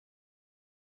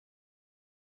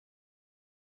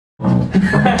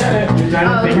You're trying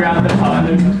to figure out the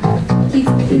pun. He's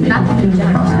not the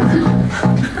Jack.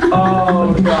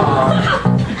 Oh god.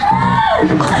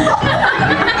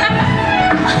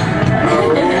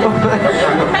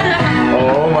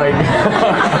 Oh my god.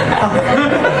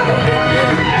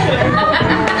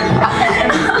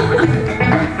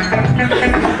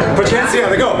 Put your hands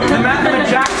together, go. The Matthew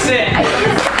Jackson.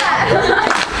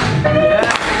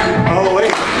 Yeah. Oh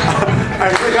wait, I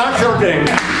forgot something.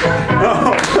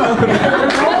 Oh.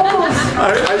 I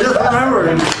just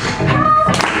remembered.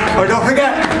 Oh, don't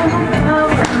forget.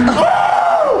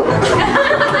 Oh!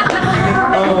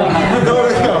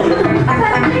 Let's go.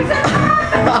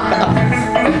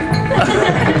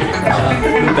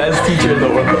 The best teacher in the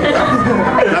world.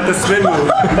 Not the spin move.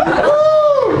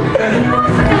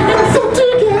 So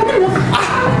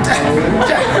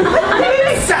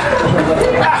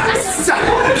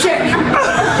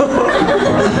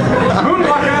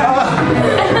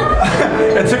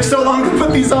it took so long to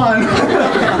put these on.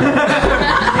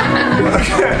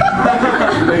 Okay.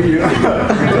 Thank you.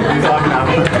 Talk now.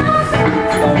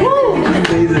 Woo!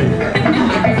 Amazing.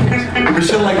 We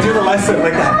should like do the lesson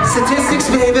like that. Statistics,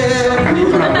 baby.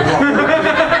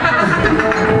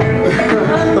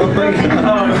 Oh my god.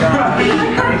 Oh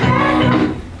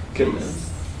god. Goodness.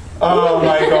 Oh,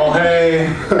 Michael, hey.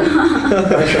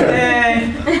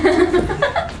 Okay.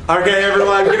 Okay,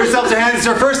 everyone, give yourselves a hand. It's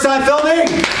our first time filming.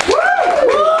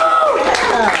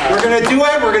 We're gonna do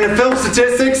it. We're gonna film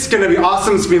statistics. It's gonna be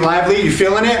awesome. It's gonna be lively. You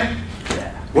feeling it?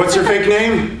 Yeah. What's your fake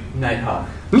name? Nighthawk.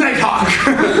 Nighthawk.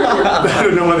 I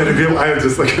don't know what it'd be. I was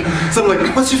just like, so I'm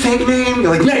like, what's your fake name?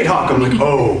 They're like, Nighthawk. I'm like,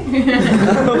 oh.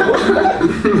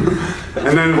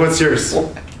 And then what's yours?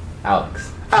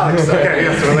 Alex. Alex. Okay.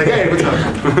 Yeah. So we're like, hey, what's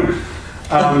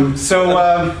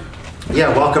up? Yeah.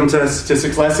 Welcome to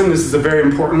statistics lesson. This is a very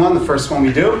important one. The first one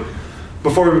we do.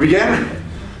 Before we begin,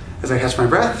 as I catch my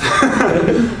breath,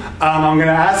 I'm going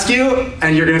to ask you,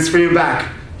 and you're going to scream back,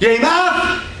 yay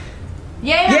math!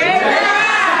 Yay!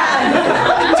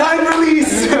 Math! Time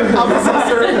release!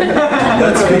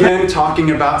 Let's begin talking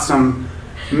about some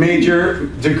major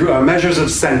measures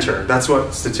of center. That's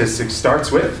what statistics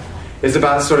starts with. It's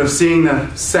about sort of seeing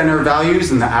the center values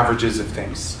and the averages of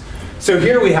things. So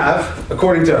here we have,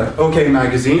 according to OK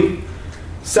Magazine,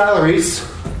 salaries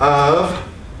of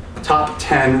top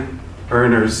 10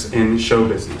 earners in show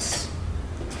business.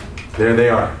 There they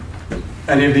are.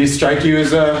 Any of these strike you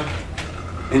as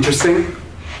interesting?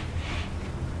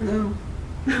 No.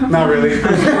 Not really.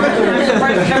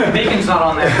 Kevin Bacon's not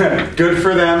on there. Good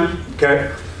for them.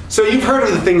 Okay. So you've heard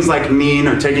of the things like mean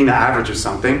or taking the average or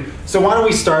something. So why don't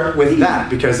we start with that,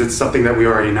 because it's something that we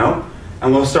already know.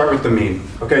 And we'll start with the mean.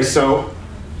 Okay, so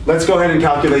let's go ahead and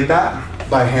calculate that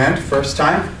by hand first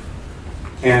time.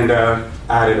 And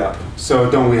add it up. So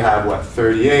don't we have what?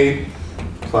 38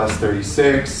 plus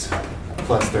 36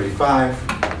 plus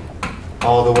 35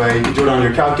 all the way. You can do it on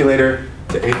your calculator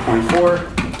to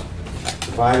 8.4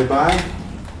 divided by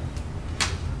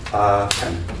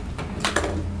 10.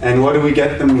 And what do we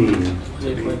get the mean?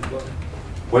 20.4.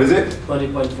 What is it?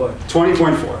 20.4.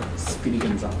 20.4. Speedy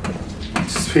Gonzalez.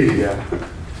 Speedy, yeah.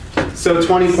 So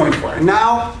 20.4.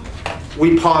 Now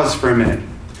we pause for a minute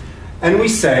and we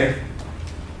say,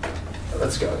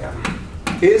 let's go again.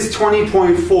 Is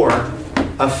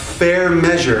 20.4 a fair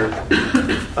measure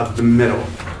of the middle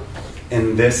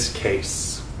in this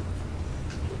case?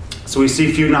 So we see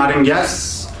a few nodding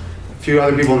yes, a few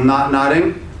other people not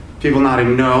nodding, people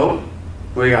nodding no.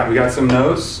 What do we got? We got some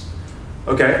no's.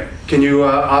 Okay. Can you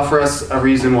offer us a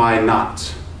reason why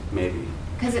not? Maybe.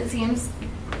 Because it seems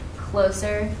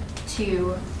closer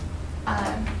to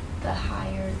the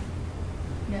higher.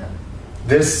 No.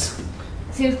 This.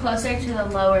 Seems closer to the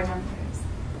lower numbers.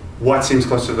 What seems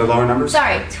closer to the lower numbers?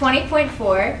 Sorry,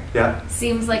 20.4 Yeah.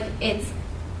 seems like it's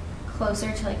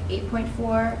closer to like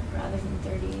 8.4 rather than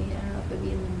 30. I don't know if it would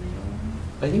be in the middle.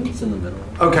 I think it's in the middle.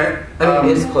 Okay. I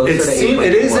mean, it's closer to 8.4.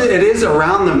 It is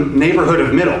around the neighborhood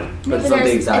of middle. But it's not the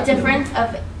there's exact a difference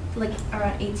of like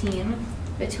around 18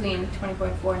 between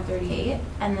 20.4 and 38,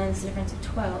 and then there's a difference of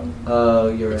 12 Oh,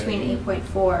 you're between right.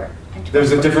 8.4 and 12.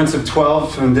 There's a difference of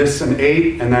 12 from this and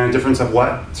 8, and then a difference of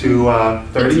what to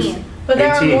 30? 18. But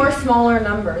there 18. are more smaller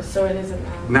numbers, so it isn't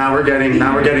that. Now we're getting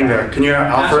there. Can you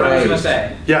That's offer? what I was going to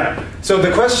say. Yeah. So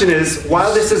the question is,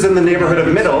 while this is in the neighborhood of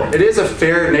middle, it is a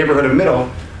fair neighborhood of middle.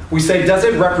 We say, does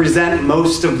it represent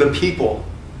most of the people?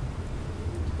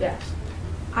 Yeah.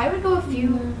 I would go a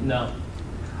few. No.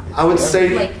 I would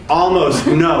say Like- almost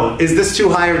no. Is this too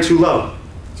high or too low?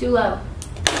 Too low,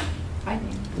 I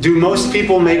think. Do most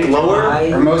people make lower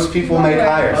or most people make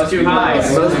higher? Too high.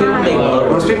 Most people make lower.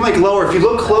 Most people make lower. If you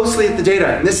look closely at the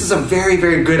data, and this is a very,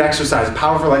 very good exercise,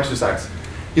 powerful exercise.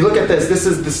 You look at this. This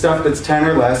is the stuff that's 10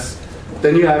 or less.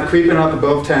 Then you have creeping up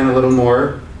above 10 a little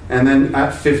more, and then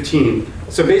at 15.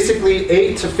 So basically,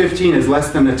 8 to 15 is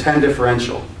less than a 10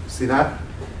 differential. See that?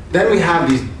 Then we have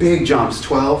these big jumps,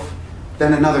 12,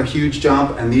 then another huge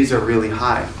jump, and these are really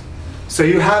high. So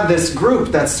you have this group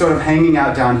that's sort of hanging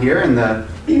out down here in the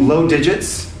low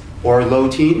digits or low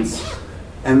teens,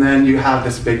 and then you have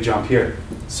this big jump here.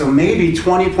 So maybe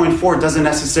 20.4 doesn't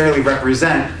necessarily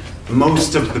represent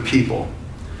most of the people.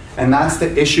 And that's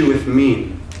the issue with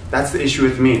mean. That's the issue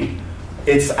with mean.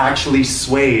 It's actually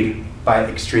swayed by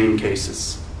extreme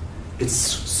cases. It's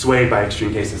swayed by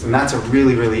extreme cases, and that's a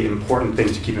really, really important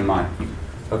thing to keep in mind.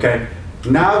 Okay?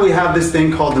 Now we have this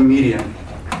thing called the median.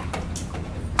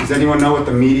 Does anyone know what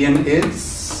the median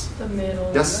is? The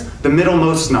middle. Yes, the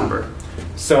middlemost number.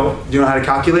 So, do you know how to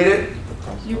calculate it?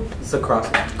 It's a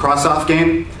cross-off. Cross-off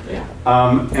game. Yeah.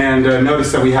 And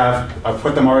notice that we have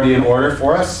put them already in order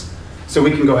for us. So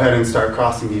we can go ahead and start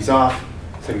crossing these off.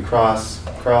 So you cross,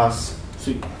 cross,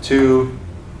 2,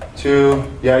 2.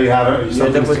 Yeah, you have it. You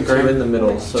end up with 2 in the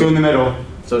middle. So 2 in the middle.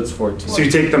 So it's 14. So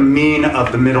you take the mean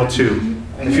of the middle 2.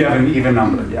 If you have an even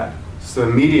number, yeah. So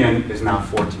the median is now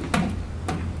 14.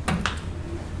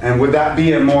 And would that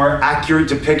be a more accurate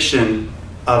depiction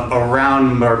of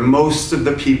around where most of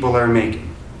the people are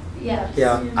making? Yes.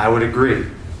 Yeah. I would agree.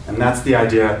 And that's the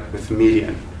idea with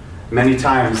median. Many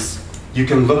times you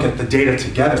can look at the data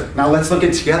together. Now let's look at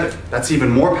it together. That's even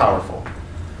more powerful.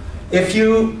 If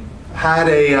you had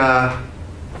a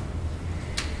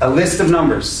list of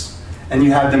numbers and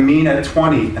you had the mean at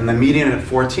 20 and the median at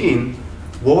 14,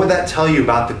 what would that tell you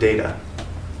about the data?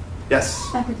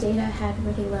 Yes? That the data had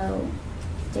really low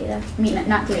data. I mean,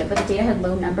 not data, but the data had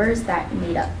low numbers that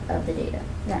made up of the data.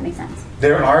 Does that make sense?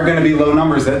 There are going to be low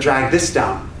numbers that drag this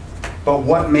down. But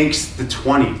what makes the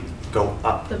 20 go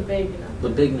up? The big number. The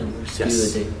big numbers skew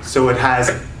Yes. the data. So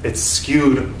it's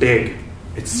skewed big.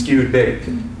 It's skewed big.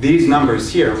 These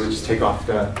numbers here, let me just take off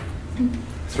the,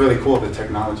 it's really cool, the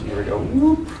technology. Here we go.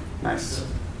 Whoop. Nice.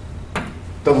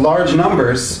 The large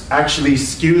numbers actually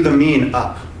skew the mean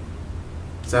up.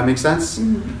 Does that make sense?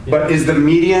 Mm-hmm. But is the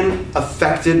median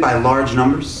affected by large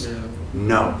numbers? Yeah.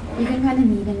 No. You can find a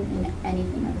median in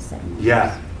anything of the 7.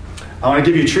 Yeah. I want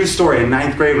to give you a true story. In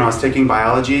 9th grade when I was taking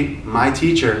biology, my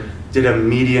teacher did a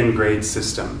median grade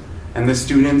system. And the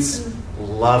students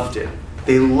loved it.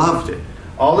 They loved it.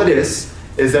 All it is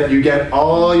that you get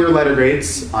all your letter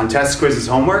grades on tests, quizzes,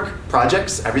 homework,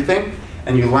 projects, everything,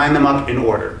 and you line them up in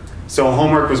order. So a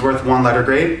homework was worth 1 letter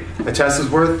grade, a test was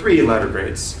worth 3 letter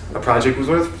grades, a project was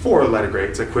worth 4 letter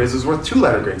grades, a quiz was worth 2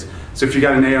 letter grades. So if you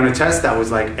got an A on a test, that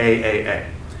was like A.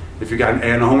 If you got an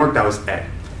A on a homework, that was A.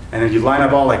 And then you line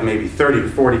up all like maybe 30 or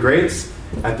 40 grades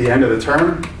at the end of the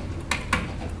term.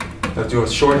 Let's do a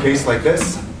short case like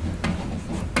this.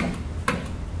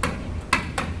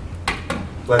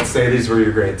 Let's say these were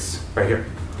your grades right here.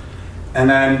 And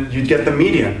then you'd get the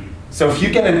median. So if you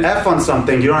get an F on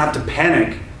something, you don't have to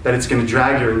panic that it's going to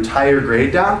drag your entire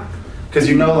grade down, because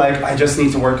you know, like, I just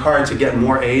need to work hard to get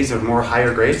more A's or more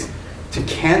higher grades to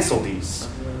cancel these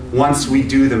once we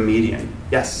do the median.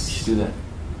 Yes? You should do that.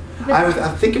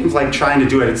 I'm thinking of like trying to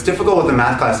do it. It's difficult with the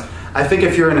math class. I think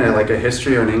if you're in a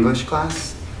history or an English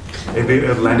class, it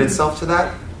would lend itself to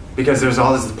that, because there's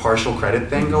all this partial credit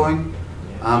thing going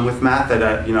with math that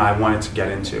I wanted to get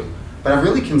into. But I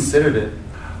really considered it.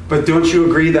 But don't you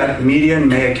agree that median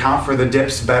may account for the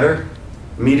dips better?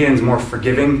 Median's more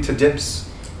forgiving to dips?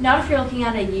 Not if you're looking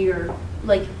at a year,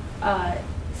 like,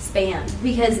 span.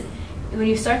 Because when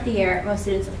you start the year, most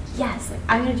students are like, yes, like,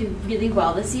 I'm going to do really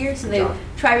well this year. So they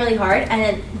try really hard, and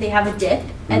then they have a dip.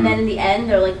 And then in the end,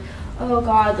 they're like, oh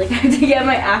God, like, I have to get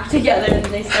my act together. And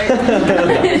they start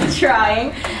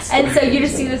trying. And so you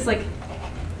just see this, like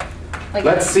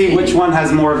let's see which one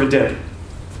has more of a dip.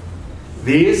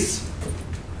 These?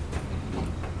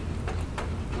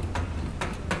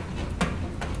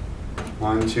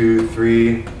 One, 2,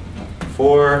 3,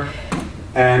 4,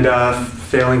 and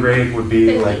failing grade would be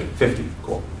 50. like 50.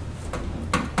 Cool.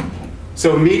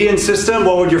 So median system,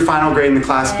 what would your final grade in the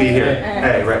class be here?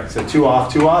 A, right. So 2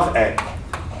 off, A.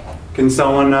 Can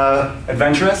someone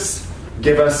adventurous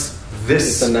give us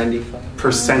this It's a 95.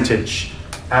 percentage?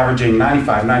 Averaging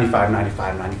 95, 95,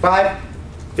 95, 95,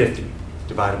 50.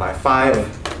 Divided by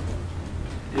 5.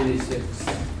 86.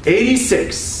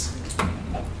 86.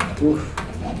 Oof.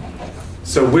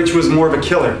 So which was more of a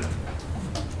killer?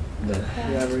 The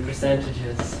average.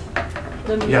 Percentages.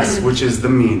 Yes, which is the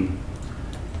mean.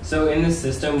 So in the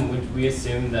system, would we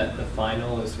assume that the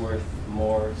final is worth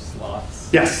more slots?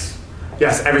 Yes.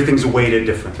 Yes, everything's weighted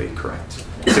differently, correct.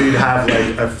 So you'd have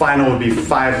like a final would be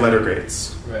 5 letter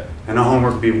grades. Right. And a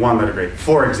homework would be 1 letter grade,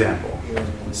 for example.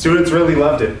 Students really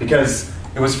loved it because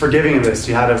it was forgiving of this.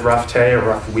 You had a rough day or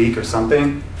rough week or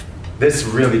something. This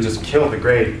really just killed the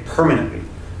grade permanently.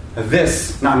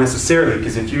 This, not necessarily,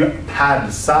 because if you had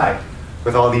the side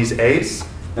with all these A's,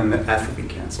 then the F would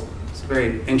be canceled. It's a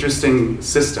very interesting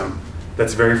system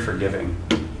that's very forgiving.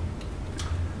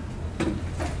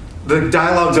 The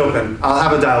dialogue's open. I'll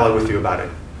have a dialogue with you about it.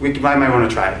 I might want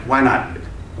to try it. Why not?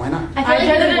 Why not? I I feel like did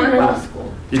it it would in work middle well.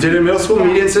 school. You did it in middle school, Yeah.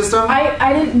 median system?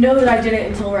 I didn't know that I did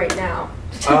it until right now.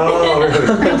 Oh,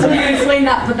 really? Until you explained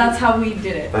that, but that's how we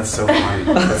did it. That's so funny.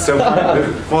 That's so funny.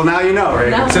 Well, now you know,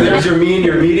 right? Now So we there's know. your mean,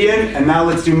 your median, and now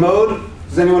let's do mode.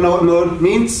 Does anyone know what mode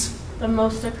means? The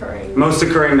most occurring. Most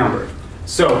occurring number.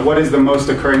 So what is the most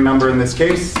occurring number in this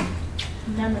case?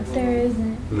 None of them. There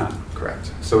isn't. None,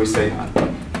 correct. So we say none.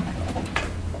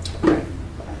 Okay.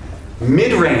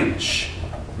 Midrange.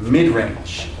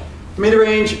 Midrange.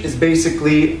 Midrange is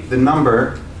basically the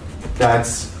number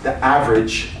that's the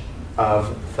average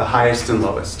of the highest and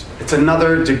lowest. It's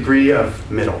another degree of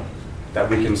middle that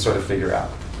we can sort of figure out.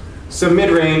 So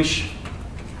midrange,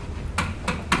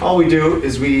 all we do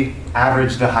is we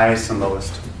average the highest and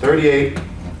lowest. 38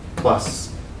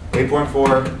 plus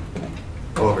 8.4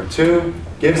 over 2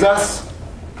 gives us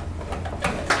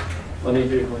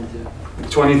 23.2.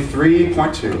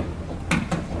 23.2.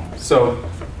 So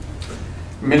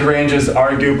mid-range is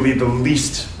arguably the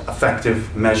least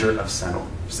effective measure of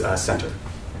center.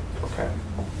 Okay,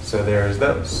 so there's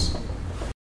those.